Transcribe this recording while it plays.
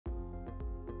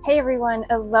Hey everyone,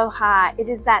 aloha. It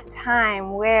is that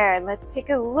time where let's take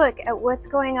a look at what's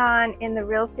going on in the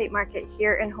real estate market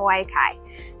here in Hawaii Kai.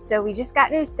 So we just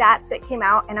got new stats that came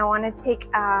out and I want to take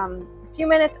a few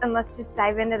minutes and let's just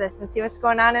dive into this and see what's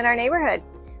going on in our neighborhood.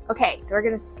 Okay, so we're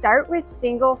going to start with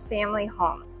single family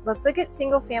homes. Let's look at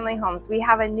single family homes. We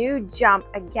have a new jump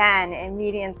again in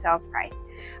median sales price.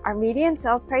 Our median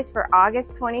sales price for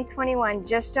August 2021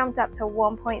 just jumped up to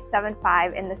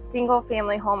 1.75 in the single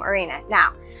family home arena.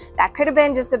 Now, that could have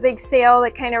been just a big sale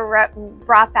that kind of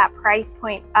brought that price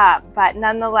point up, but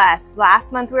nonetheless,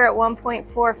 last month we were at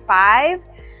 1.45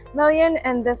 million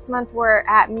and this month we're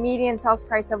at median sales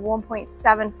price of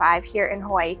 1.75 here in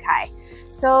Hawaii Kai.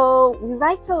 So we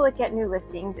like to look at new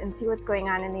listings and see what's going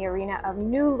on in the arena of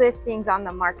new listings on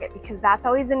the market, because that's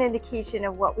always an indication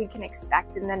of what we can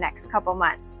expect in the next couple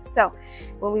months. So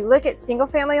when we look at single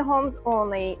family homes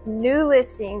only, new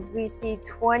listings, we see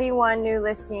 21 new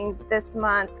listings this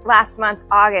month, last month,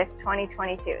 August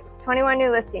 2022. So 21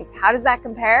 new listings. How does that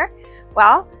compare?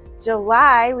 Well,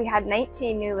 July we had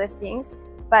 19 new listings.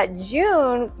 But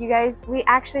June, you guys, we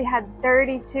actually had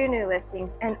 32 new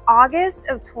listings. In August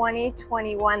of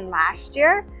 2021 last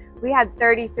year, we had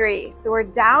 33. So we're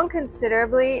down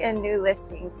considerably in new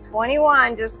listings.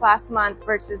 21 just last month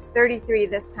versus 33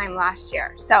 this time last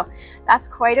year. So that's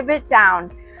quite a bit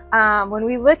down. When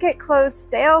we look at closed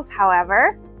sales,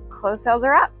 however, closed sales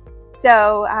are up.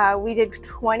 So we did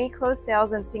 20 closed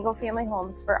sales in single family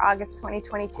homes for August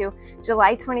 2022.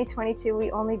 July 2022,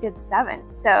 we only did 7.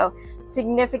 So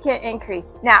significant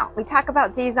increase. Now, we talk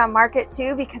about days on market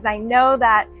too, because I know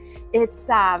that it's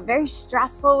very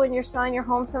stressful when you're selling your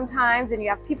home sometimes and you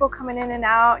have people coming in and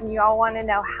out and you all want to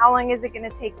know, how long is it going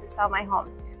to take to sell my home?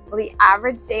 Well, the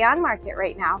average day on market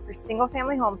right now for single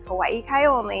family homes, Hawaii Kai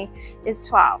only, is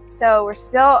 12. So we're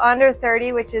still under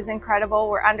 30, which is incredible.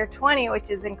 We're under 20, which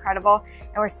is incredible.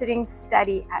 And we're sitting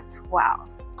steady at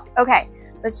 12. Okay,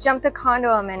 let's jump to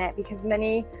condo a minute, because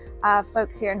many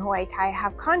folks here in Hawaii Kai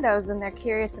have condos and they're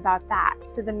curious about that.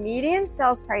 So the median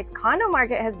sales price, condo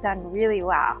market has done really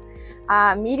well.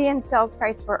 Median sales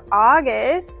price for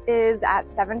August is at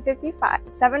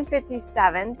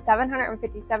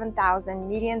 757,000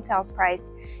 median sales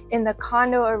price in the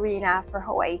condo arena for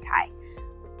Hawaii Kai.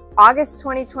 August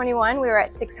 2021, we were at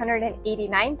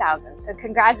 689,000. So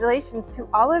congratulations to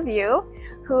all of you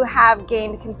who have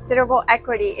gained considerable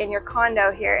equity in your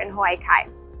condo here in Hawaii Kai.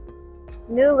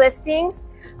 New listings,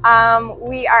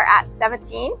 we are at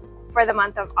 17 for the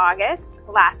month of August.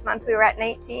 Last month we were at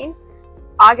 19.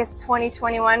 August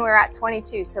 2021, we were at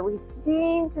 22. So we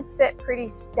seem to sit pretty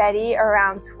steady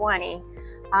around 20.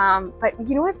 But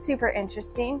you know what's super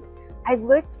interesting? I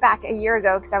looked back a year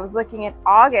ago because I was looking at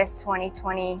August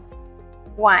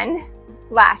 2021.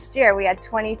 Last year, we had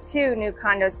 22 new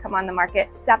condos come on the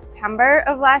market. September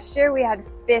of last year, we had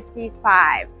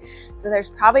 55. So there's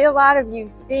probably a lot of you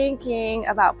thinking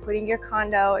about putting your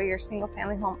condo or your single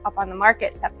family home up on the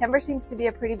market. September seems to be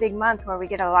a pretty big month where we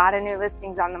get a lot of new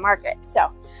listings on the market.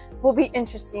 So will be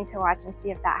interesting to watch and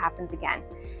see if that happens again.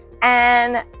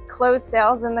 And closed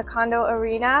sales in the condo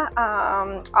arena,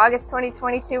 August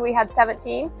 2022, we had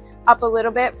 17. Up a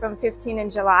little bit from 15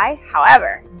 in July.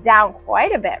 However, down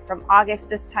quite a bit from August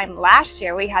this time last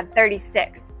year, we had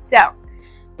 36. So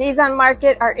days on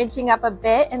market are inching up a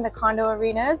bit in the condo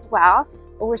arena as well,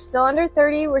 but we're still under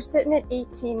 30. We're sitting at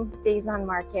 18 days on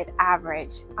market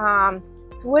average. So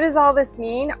what does all this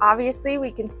mean? Obviously, we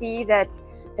can see that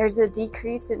there's a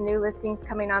decrease in new listings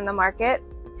coming on the market.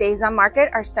 Days on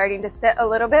market are starting to sit a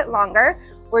little bit longer.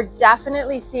 We're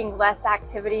definitely seeing less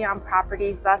activity on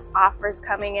properties, less offers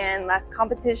coming in, less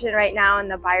competition right now in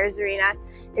the buyer's arena.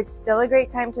 It's still a great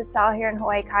time to sell here in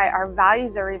Hawaii Kai. Our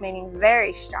values are remaining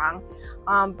very strong,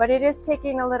 but it is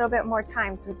taking a little bit more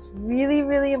time. So it's really,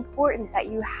 really important that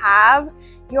you have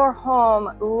your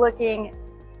home looking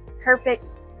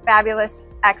perfect, fabulous,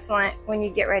 excellent when you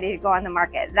get ready to go on the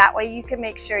market. That way you can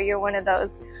make sure you're one of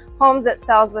those homes that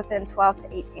sells within 12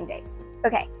 to 18 days.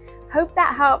 Okay, hope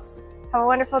that helps. Have a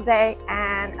wonderful day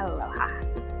and aloha.